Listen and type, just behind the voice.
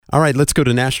All right, let's go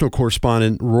to National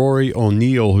Correspondent Rory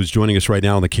O'Neill, who's joining us right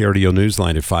now on the KRDO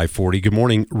Newsline at 540. Good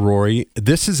morning, Rory.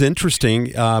 This is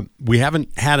interesting. We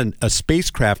haven't had a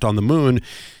spacecraft on the moon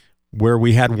where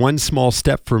we had one small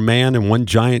step for man and one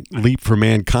giant leap for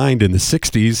mankind in the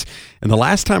 60s. And the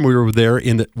last time we were there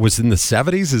was in the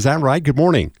 70s. Is that right? Good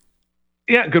morning.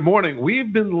 Yeah, good morning.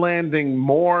 We've been landing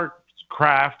more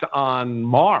craft on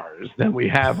Mars than we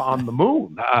have on the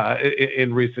moon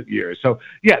in recent years. So,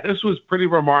 yeah, this was pretty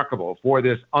remarkable for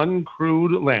this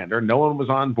uncrewed lander. No one was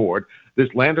on board. This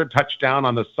lander touched down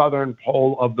on the southern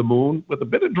pole of the moon with a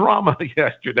bit of drama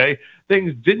yesterday.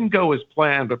 Things didn't go as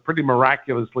planned, but pretty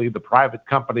miraculously, the private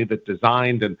company that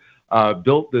designed and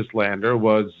built this lander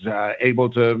was able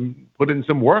to put in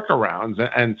some workarounds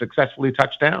and successfully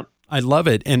touch down. I love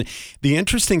it. And the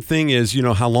interesting thing is,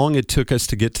 how long it took us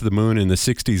to get to the moon in the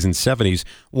 60s and 70s.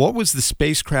 What was the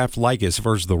spacecraft like as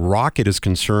far as the rocket is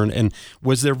concerned? And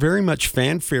was there very much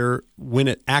fanfare when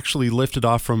it actually lifted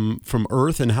off from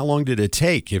Earth? And how long did it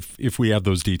take, if we have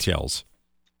those details?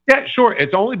 Yeah, sure.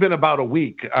 It's only been about a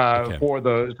week since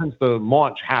the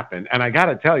launch happened. And I got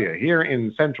to tell you, here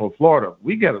in Central Florida,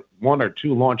 we get 1 or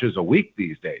 2 launches a week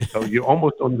these days. So you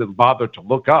almost don't even bother to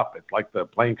look up. It's like the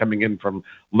plane coming in from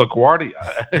LaGuardia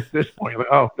at this point. Like,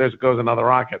 oh, there goes another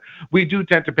rocket. We do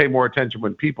tend to pay more attention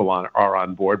when people are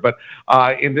on board. But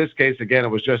in this case, again, it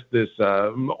was just this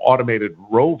automated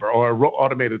rover or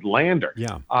automated lander.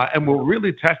 Yeah. And we're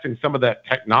really testing some of that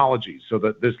technology so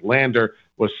that this lander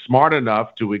was smart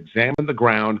enough to examine the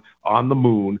ground on the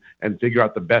moon and figure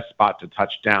out the best spot to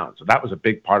touch down. So that was a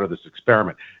big part of this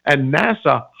experiment. And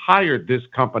NASA hired this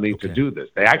company to do this.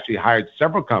 They actually hired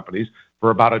several companies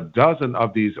for about a dozen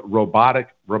of these robotic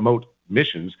remote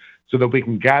missions so that we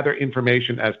can gather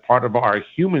information as part of our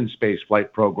human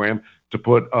spaceflight program to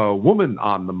put a woman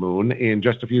on the moon in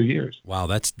just a few years. Wow,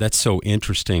 that's so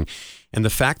interesting. And the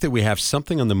fact that we have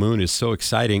something on the moon is so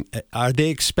exciting. Are they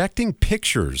expecting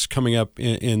pictures coming up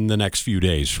in the next few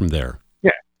days from there?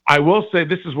 Yeah, I will say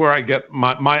this is where I get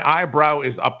my eyebrow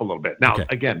is up a little bit. Now,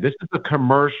 again, this is a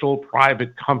commercial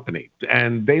private company,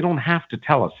 and they don't have to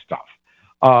tell us stuff.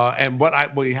 And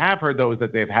what we have heard, though, is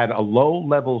that they've had a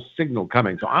low-level signal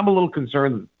coming. So I'm a little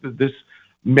concerned that this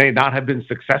may not have been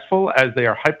successful as they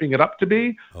are hyping it up to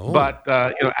be. But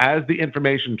as the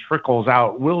information trickles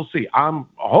out, we'll see. I'm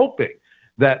hoping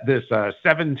that this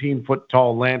 17-foot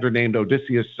tall lander named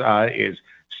Odysseus is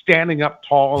standing up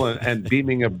tall and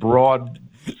beaming a broad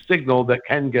signal that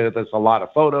can get us a lot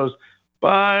of photos.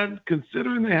 But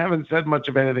considering they haven't said much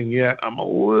of anything yet,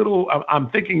 I'm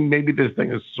thinking maybe this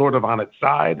thing is sort of on its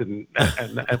side, and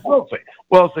we'll see.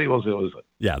 We'll see.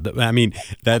 Yeah, I mean,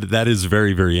 that is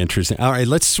very, very interesting. All right,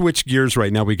 let's switch gears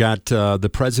right now. We got the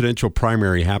presidential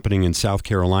primary happening in South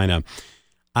Carolina.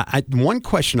 One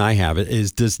question I have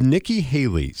is, does Nikki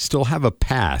Haley still have a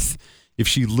path if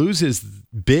she loses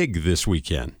big this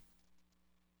weekend?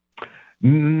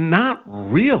 Not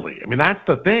really. I mean, that's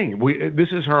the thing. This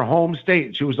is her home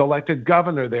state. She was elected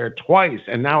governor there twice,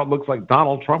 and now it looks like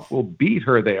Donald Trump will beat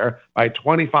her there by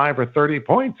 25 or 30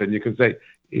 points. And you can say,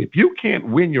 if you can't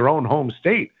win your own home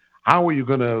state, how are you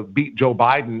going to beat Joe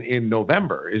Biden in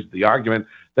November, is the argument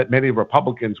that many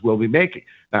Republicans will be making.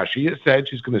 Now, she has said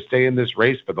she's going to stay in this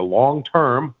race for the long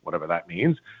term, whatever that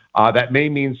means. That may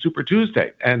mean Super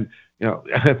Tuesday. And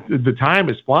the time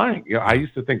is flying. I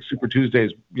used to think Super Tuesday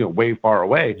is way far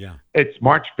away. Yeah. It's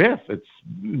March 5th.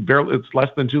 It's less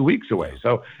than 2 weeks away.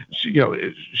 So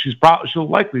she'll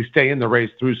likely stay in the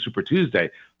race through Super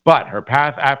Tuesday. But her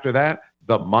path after that,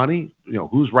 the money,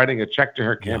 who's writing a check to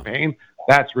her campaign,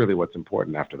 that's really what's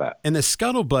important after that. And the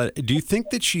scuttlebutt, do you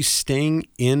think that she's staying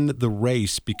in the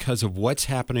race because of what's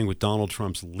happening with Donald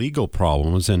Trump's legal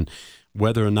problems and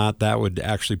whether or not that would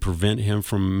actually prevent him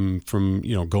from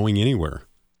going anywhere?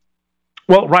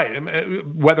 Well, right.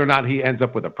 Whether or not he ends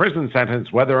up with a prison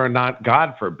sentence, whether or not,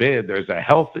 God forbid, there's a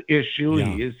health issue. Yeah.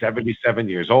 He is 77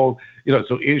 years old.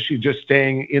 So is she just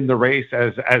staying in the race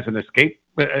as an escape,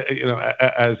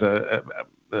 as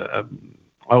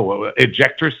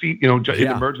ejector seat, in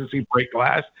emergency break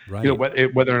glass,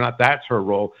 right. Whether or not that's her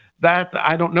role, that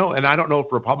I don't know. And I don't know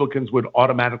if Republicans would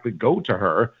automatically go to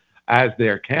her as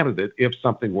their candidate if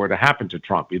something were to happen to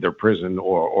Trump, either prison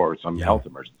or some health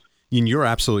emergency. And you're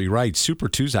absolutely right. Super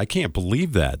Tuesday, I can't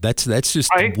believe that. That's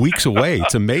just weeks away.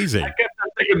 It's amazing. I guess I'm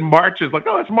thinking March is like,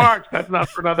 it's March. That's not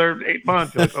for another 8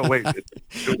 months. Like, wait,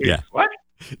 it's 2 weeks. Yeah. What?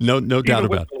 No doubt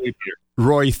about it.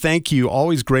 Roy, thank you.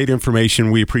 Always great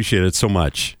information. We appreciate it so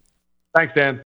much. Thanks, Dan.